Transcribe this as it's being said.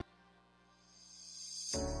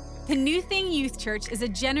The New Thing Youth Church is a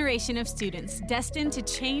generation of students destined to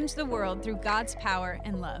change the world through God's power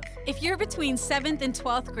and love. If you're between 7th and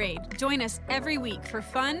 12th grade, join us every week for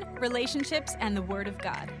fun, relationships, and the Word of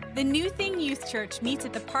God. The New Thing Youth Church meets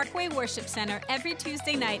at the Parkway Worship Center every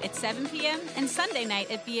Tuesday night at 7 p.m. and Sunday night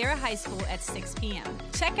at Viera High School at 6 p.m.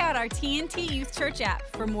 Check out our TNT Youth Church app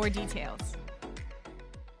for more details.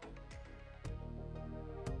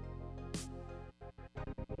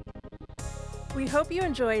 We hope you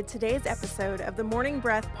enjoyed today's episode of the Morning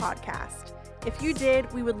Breath podcast. If you did,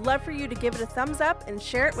 we would love for you to give it a thumbs up and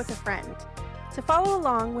share it with a friend. To follow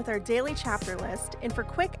along with our daily chapter list and for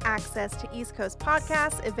quick access to East Coast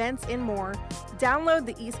podcasts, events, and more, download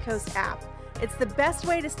the East Coast app. It's the best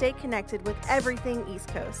way to stay connected with everything East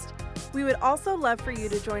Coast. We would also love for you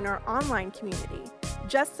to join our online community.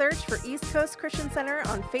 Just search for East Coast Christian Center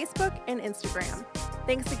on Facebook and Instagram.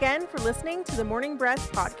 Thanks again for listening to the Morning Breath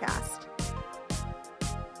podcast.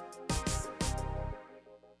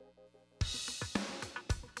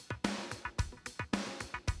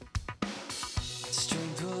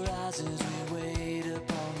 We wait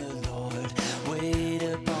upon the Lord, wait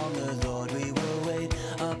upon the Lord, we will wait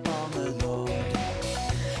upon the Lord.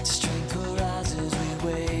 Strength rises, we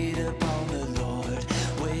wait upon the Lord,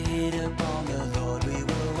 wait upon the Lord, we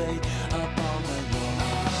will wait upon the Lord.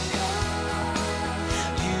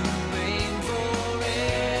 You reign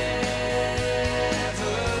forever,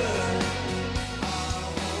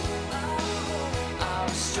 our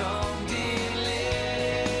strong deliverer.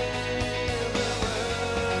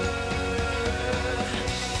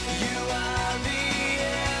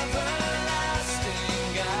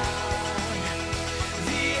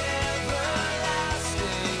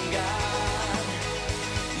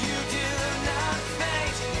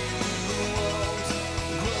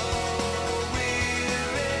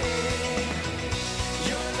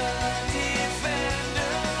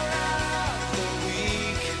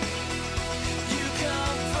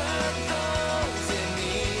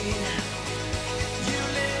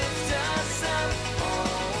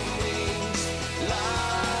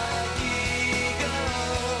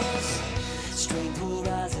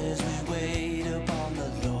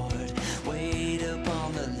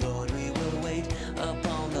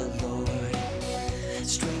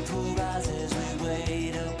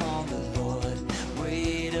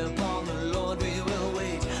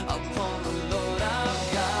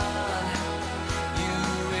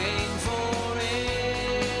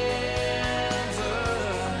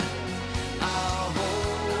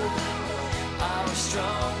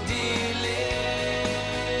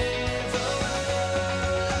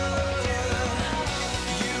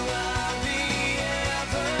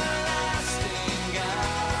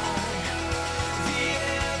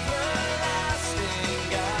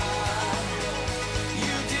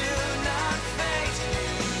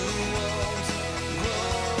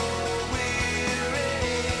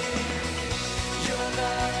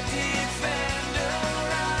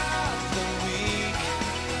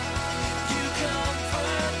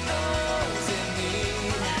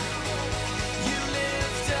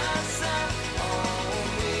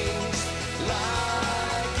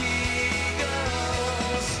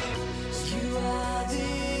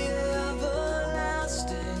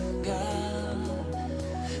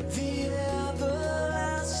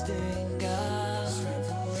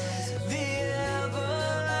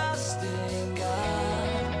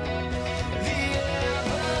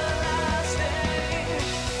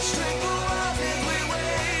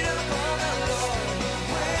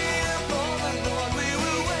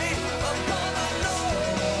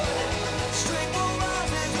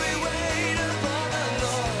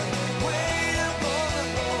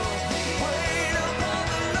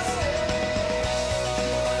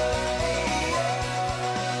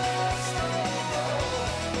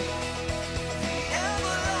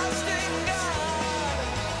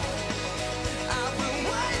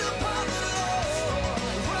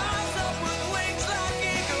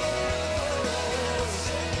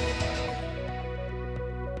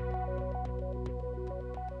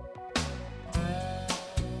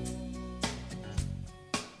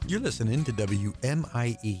 You're listening to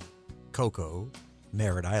WMIE, Cocoa,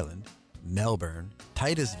 Merritt Island, Melbourne,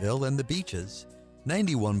 Titusville, and the Beaches,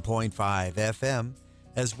 91.5 FM,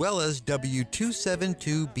 as well as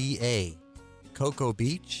W272BA, Cocoa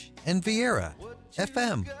Beach, and Viera,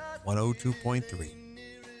 FM 102.3.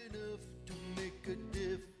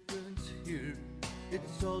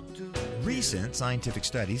 Recent scientific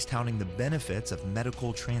studies touting the benefits of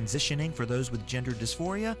medical transitioning for those with gender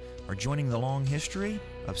dysphoria are joining the long history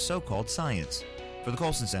of so-called science. For the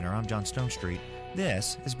Colson Center, I'm John Stonestreet.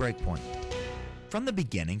 This is Breakpoint. From the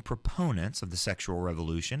beginning, proponents of the sexual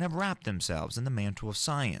revolution have wrapped themselves in the mantle of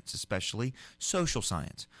science, especially social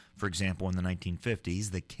science. For example, in the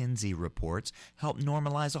 1950s, the Kinsey reports helped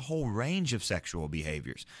normalize a whole range of sexual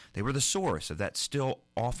behaviors. They were the source of that still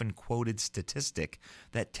often quoted statistic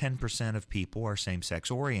that 10% of people are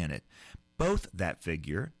same-sex oriented. Both that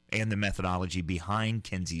figure and the methodology behind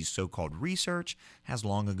Kinsey's so-called research has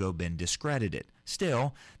long ago been discredited.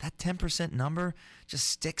 Still, that 10% number just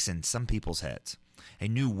sticks in some people's heads. A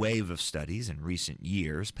new wave of studies in recent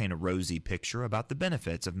years paint a rosy picture about the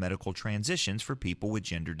benefits of medical transitions for people with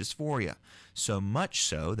gender dysphoria. So much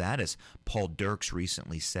so that, as Paul Dirks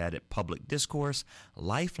recently said at Public Discourse,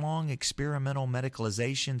 lifelong experimental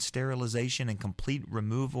medicalization, sterilization, and complete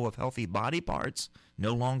removal of healthy body parts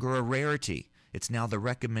no longer a rarity. It's now the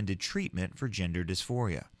recommended treatment for gender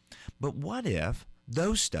dysphoria. But what if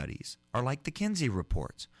those studies are like the Kinsey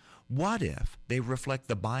reports? What if they reflect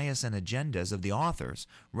the bias and agendas of the authors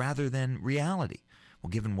rather than reality?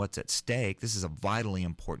 Well, given what's at stake, this is a vitally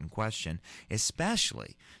important question,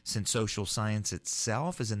 especially since social science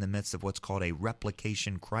itself is in the midst of what's called a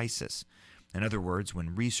replication crisis. In other words,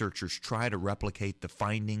 when researchers try to replicate the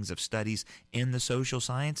findings of studies in the social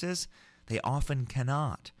sciences, they often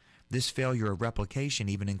cannot. This failure of replication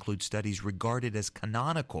even includes studies regarded as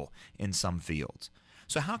canonical in some fields.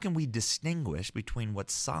 So how can we distinguish between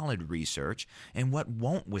what's solid research and what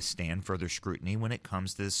won't withstand further scrutiny when it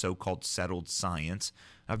comes to the so-called settled science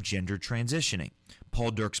of gender transitioning?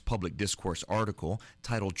 Paul Dirks' Public Discourse article,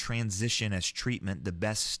 titled "Transition as Treatment, the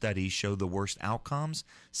Best Studies Show the Worst Outcomes,"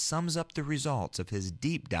 sums up the results of his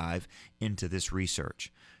deep dive into this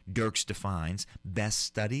research. Dirks defines best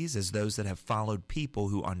studies as those that have followed people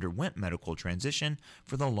who underwent medical transition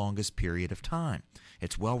for the longest period of time.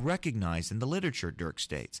 It's well recognized in the literature, Dirks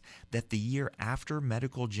states, that the year after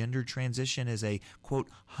medical gender transition is a, quote,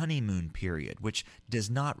 honeymoon period, which does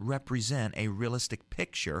not represent a realistic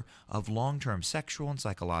picture of long-term sexual and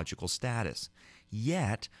psychological status.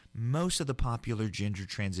 Yet, most of the popular gender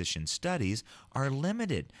transition studies are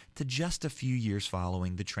limited to just a few years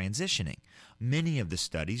following the transitioning. Many of the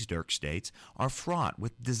studies, Dirks states, are fraught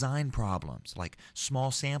with design problems like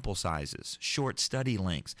small sample sizes, short study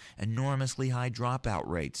lengths, enormously high dropout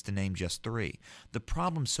rates, to name just three. The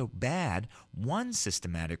problem's so bad, one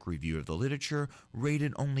systematic review of the literature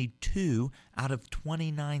rated only 2 out of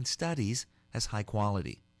 29 studies as high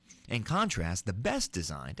quality. In contrast, the best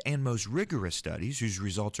designed and most rigorous studies, whose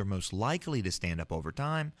results are most likely to stand up over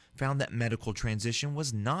time, found that medical transition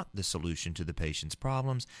was not the solution to the patient's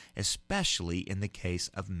problems, especially in the case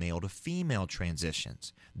of male to female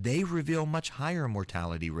transitions. They reveal much higher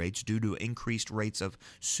mortality rates due to increased rates of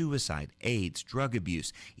suicide, AIDS, drug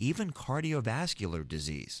abuse, even cardiovascular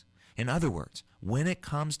disease. In other words, when it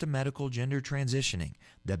comes to medical gender transitioning,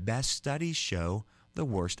 the best studies show the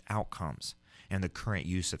worst outcomes. And the current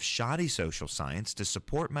use of shoddy social science to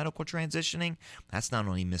support medical transitioning, that's not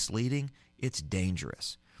only misleading, it's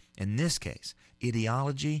dangerous. In this case,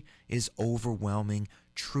 ideology is overwhelming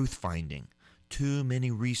truth-finding. Too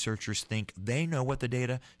many researchers think they know what the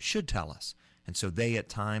data should tell us, and so they at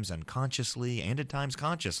times unconsciously and at times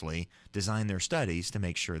consciously design their studies to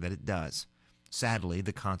make sure that it does. Sadly,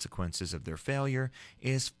 the consequences of their failure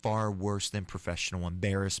is far worse than professional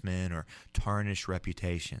embarrassment or tarnished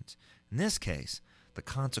reputations. In this case, the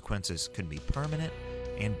consequences could be permanent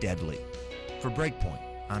and deadly. For Breakpoint,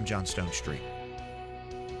 I'm John Stonestreet.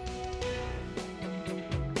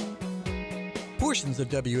 Portions of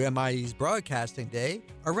WMIE's broadcasting day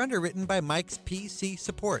are underwritten by Mike's PC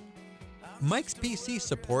Support. Mike's PC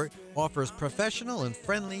Support offers professional and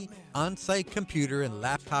friendly on-site computer and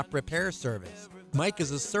laptop repair service. Mike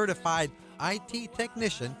is a certified IT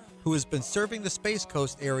technician who has been serving the Space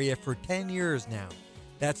Coast area for 10 years now.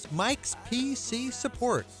 That's Mike's PC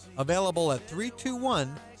Support, available at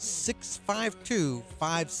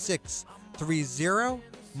 321-652-5630.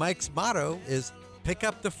 Mike's motto is, pick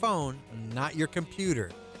up the phone, not your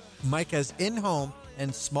computer. Mike has in-home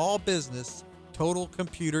and small business total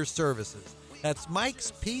computer services. That's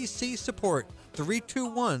Mike's PC Support,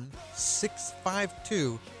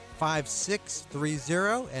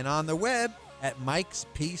 321-652-5630, and on the web at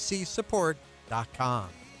mikespcsupport.com.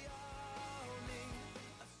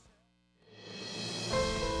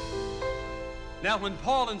 Now, when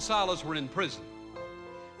Paul and Silas were in prison,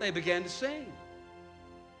 they began to sing.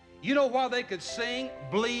 You know why they could sing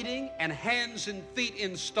bleeding and hands and feet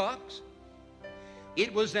in stocks?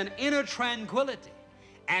 It was an inner tranquility,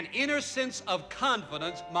 an inner sense of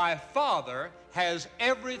confidence. My Father has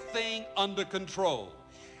everything under control.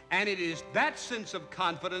 And it is that sense of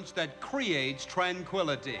confidence that creates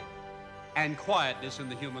tranquility and quietness in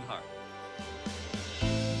the human heart.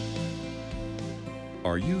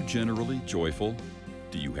 Are you generally joyful?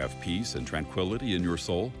 Do you have peace and tranquility in your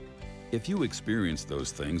soul? If you experience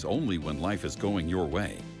those things only when life is going your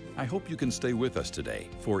way, I hope you can stay with us today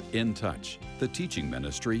for In Touch, the teaching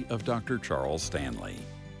ministry of Dr. Charles Stanley.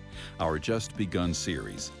 Our just begun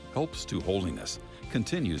series, Helps to Holiness,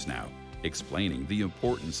 continues now, explaining the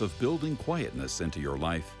importance of building quietness into your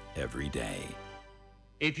life every day.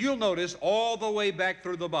 If you'll notice, all the way back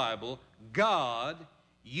through the Bible, God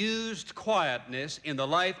used quietness in the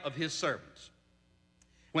life of his servants.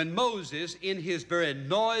 When Moses, in his very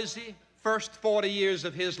noisy first 40 years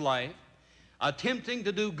of his life, attempting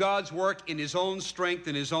to do God's work in his own strength,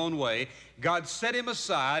 in his own way, God set him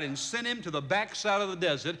aside and sent him to the backside of the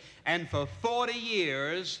desert, and for 40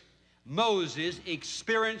 years, Moses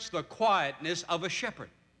experienced the quietness of a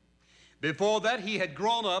shepherd. Before that, he had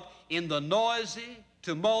grown up in the noisy,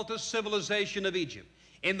 tumultuous civilization of Egypt,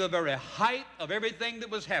 in the very height of everything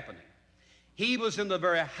that was happening. He was in the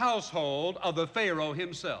very household of the Pharaoh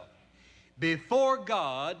himself. Before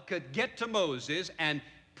God could get to Moses and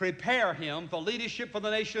prepare him for leadership for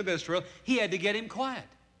the nation of Israel, he had to get him quiet.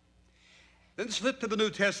 Then slip to the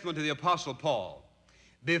New Testament to the Apostle Paul.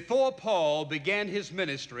 Before Paul began his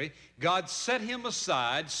ministry, God set him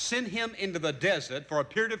aside, sent him into the desert for a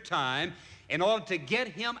period of time in order to get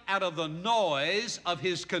him out of the noise of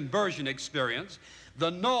his conversion experience,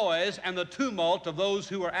 the noise and the tumult of those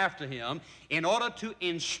who were after him, in order to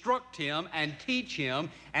instruct him and teach him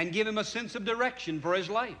and give him a sense of direction for his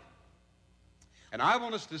life. And I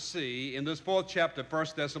want us to see in this 4th chapter of 1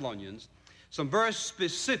 Thessalonians some very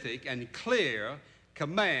specific and clear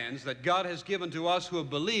commands that God has given to us who are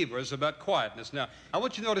believers about quietness. Now, I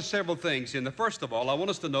want you to notice several things in the first of all, I want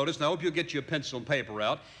us to notice, and I hope you'll get your pencil and paper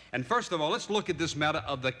out, and first of all, let's look at this matter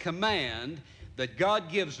of the command that God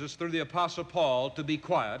gives us through the Apostle Paul to be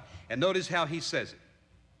quiet, and notice how he says it.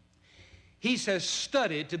 He says,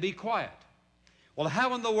 study to be quiet. Well,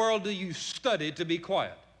 how in the world do you study to be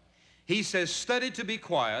quiet? He says, study to be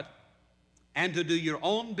quiet and to do your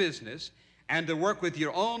own business and to work with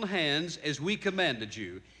your own hands as we commanded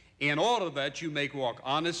you, in order that you may walk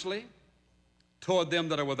honestly toward them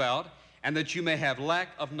that are without, and that you may have lack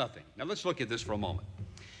of nothing. Now let's look at this for a moment.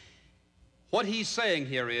 What he's saying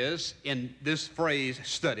here is, in this phrase,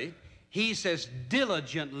 study, he says,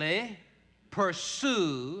 diligently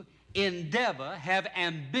pursue, endeavor, have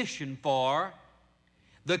ambition for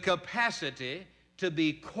the capacity to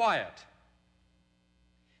be quiet.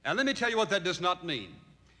 Now let me tell you what that does not mean.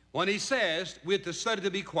 When he says we're to study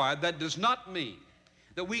to be quiet, that does not mean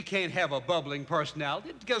that we can't have a bubbling personality.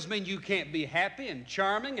 It doesn't mean you can't be happy and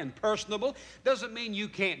charming and personable. It doesn't mean you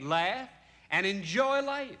can't laugh and enjoy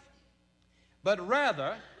life. But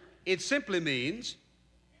rather, it simply means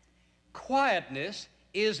quietness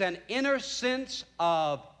is an inner sense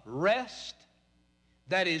of rest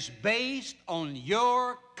that is based on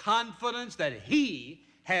your confidence that He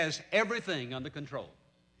has everything under control.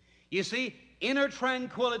 You see, inner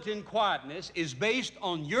tranquility and quietness is based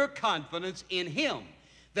on your confidence in Him,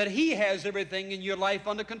 that He has everything in your life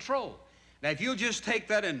under control. Now, if you'll just take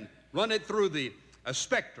that and run it through the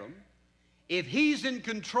spectrum, if He's in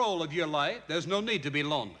control of your life, there's no need to be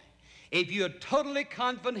lonely. If you're totally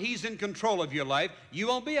confident He's in control of your life, you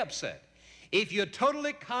won't be upset. If you're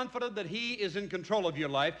totally confident that He is in control of your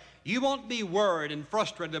life, you won't be worried and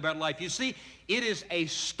frustrated about life. You see, it is a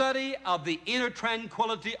study of the inner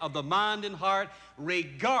tranquility of the mind and heart,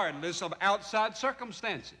 regardless of outside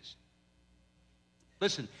circumstances.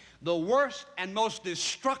 Listen, the worst and most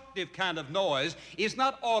destructive kind of noise is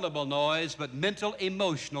not audible noise, but mental,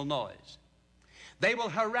 emotional noise. They will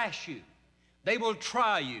harass you. They will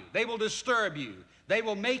try you. They will disturb you. They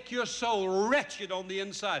will make your soul wretched on the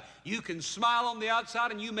inside. You can smile on the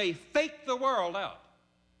outside and you may fake the world out.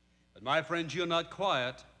 But my friends, you're not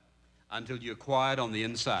quiet until you're quiet on the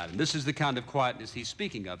inside. And this is the kind of quietness he's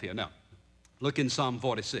speaking of here. Now, look in Psalm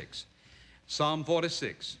 46. Psalm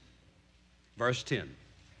 46, verse 10.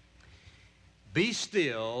 Be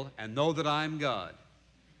still and know that I am God.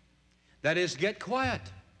 That is, get quiet.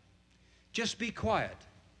 Just be quiet.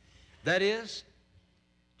 That is,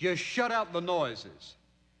 just shut out the noises,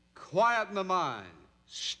 quieten the mind,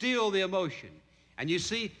 still the emotion. And you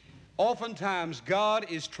see, oftentimes God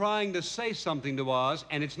is trying to say something to us,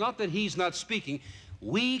 and it's not that He's not speaking.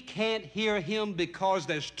 We can't hear Him because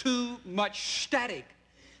there's too much static.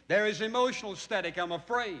 There is emotional static, I'm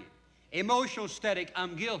afraid. Emotional static,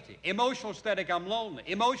 I'm guilty. Emotional static, I'm lonely.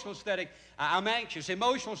 Emotional static, I'm anxious.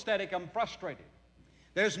 Emotional static, I'm frustrated.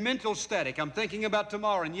 There's mental static. I'm thinking about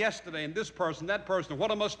tomorrow and yesterday and this person, that person,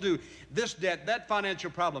 what I must do, this debt, that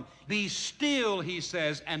financial problem. Be still, he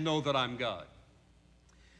says, and know that I'm God.